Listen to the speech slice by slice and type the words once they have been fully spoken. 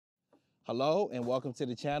Hello and welcome to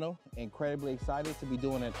the channel. Incredibly excited to be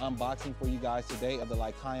doing an unboxing for you guys today of the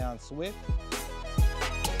Lycaon Swift.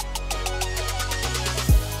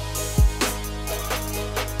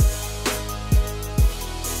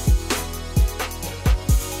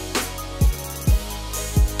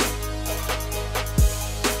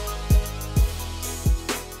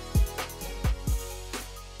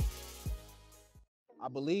 I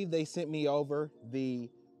believe they sent me over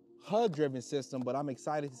the HUD-driven system, but I'm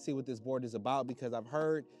excited to see what this board is about because I've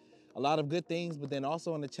heard a lot of good things, but then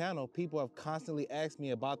also on the channel, people have constantly asked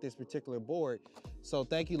me about this particular board. So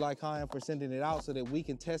thank you, Lycaon, for sending it out so that we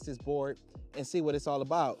can test this board and see what it's all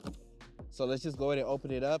about. So let's just go ahead and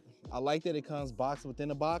open it up. I like that it comes box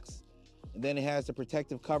within a box, and then it has the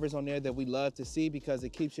protective covers on there that we love to see because it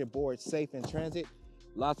keeps your board safe in transit.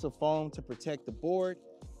 Lots of foam to protect the board.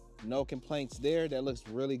 No complaints there. That looks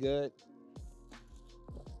really good.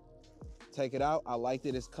 Take it out. I like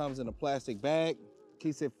that it comes in a plastic bag.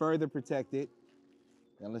 Keeps it further protected.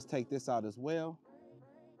 And let's take this out as well.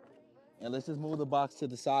 And let's just move the box to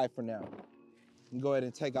the side for now. And go ahead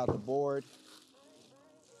and take out the board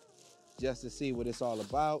just to see what it's all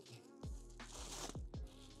about.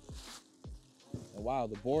 And wow,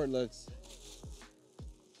 the board looks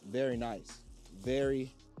very nice.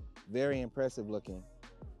 Very, very impressive looking.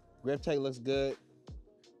 Grip tape looks good.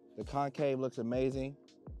 The concave looks amazing.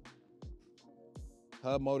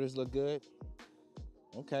 Hub motors look good.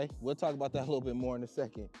 Okay, we'll talk about that a little bit more in a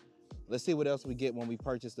second. Let's see what else we get when we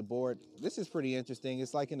purchase the board. This is pretty interesting.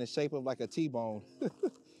 It's like in the shape of like a T-bone.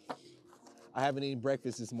 I haven't eaten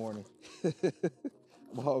breakfast this morning.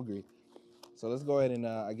 I'm hungry. So let's go ahead and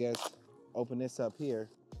I guess open this up here,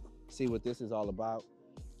 see what this is all about.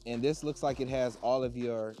 And this looks like it has all of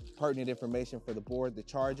your pertinent information for the board, the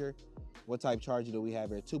charger. What type charger do we have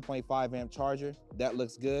here? 2.5 amp charger. That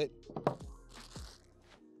looks good.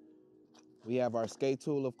 We have our skate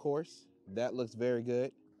tool, of course. That looks very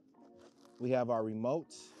good. We have our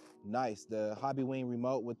remote. Nice. The Hobby Wing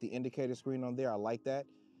remote with the indicator screen on there. I like that.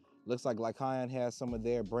 Looks like Lycaon has some of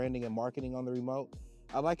their branding and marketing on the remote.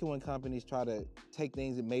 I like it when companies try to take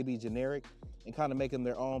things that may be generic and kind of make them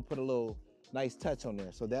their own, put a little nice touch on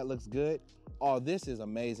there. So that looks good. Oh, this is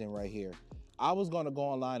amazing right here. I was going to go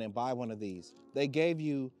online and buy one of these. They gave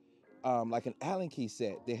you like an Allen key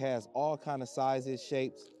set that has all kind of sizes,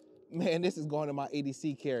 shapes. Man, this is going to my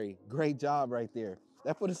EDC carry. Great job right there.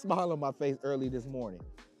 That put a smile on my face early this morning.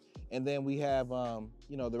 And then we have,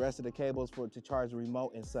 you know, the rest of the cables to charge the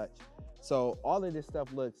remote and such. So all of this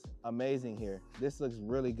stuff looks amazing here. This looks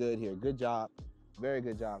really good here. Good job. Very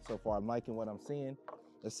good job so far. I'm liking what I'm seeing.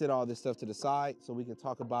 Let's set all this stuff to the side so we can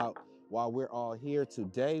talk about why we're all here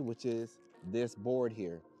today, which is this board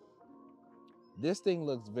here. This thing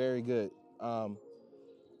looks very good.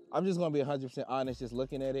 I'm just gonna be 100% honest, just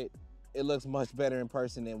looking at it. It looks much better in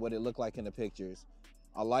person than what it looked like in the pictures.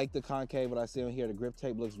 I like the concave, what I see on here. The grip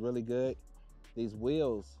tape looks really good. These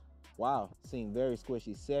wheels, wow, seem very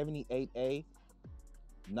squishy. 78A,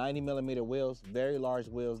 90mm wheels, very large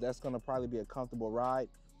wheels. That's gonna probably be a comfortable ride.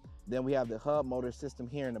 Then we have the hub motor system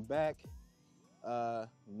here in the back,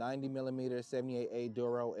 90mm 78A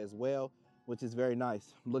Duro as well, which is very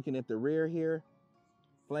nice. I'm looking at the rear here,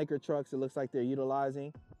 flanker trucks, it looks like they're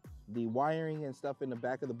utilizing. The wiring and stuff in the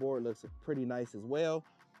back of the board looks pretty nice as well.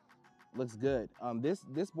 Looks good.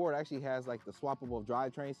 This board actually has like the swappable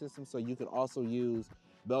drivetrain system, so you could also use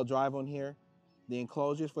belt drive on here. The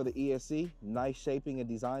enclosures for the ESC, nice shaping and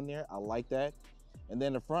design there. I like that. And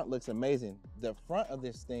then the front looks amazing. The front of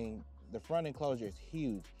this thing, the front enclosure is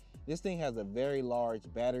huge. This thing has a very large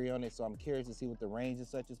battery on it, so I'm curious to see what the range and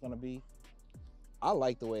such is gonna be. I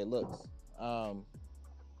like the way it looks.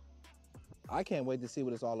 I can't wait to see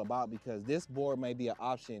what it's all about because this board may be an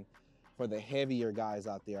option for the heavier guys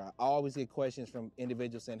out there. I always get questions from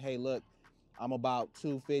individuals saying, hey, look, I'm about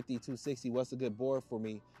 250, 260, what's a good board for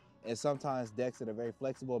me? And sometimes decks that are very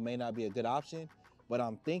flexible may not be a good option, but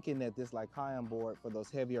I'm thinking that this Lycaon board for those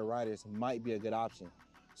heavier riders might be a good option.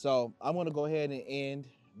 So I'm gonna go ahead and end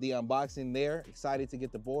the unboxing there. Excited to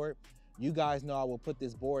get the board. You guys know I will put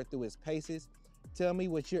this board through its paces. Tell me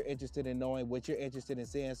what you're interested in knowing, what you're interested in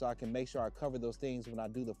seeing, so I can make sure I cover those things when I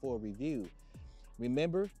do the full review.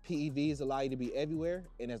 Remember, PEVs allow you to be everywhere.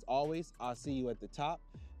 And as always, I'll see you at the top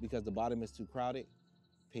because the bottom is too crowded.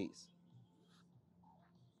 Peace.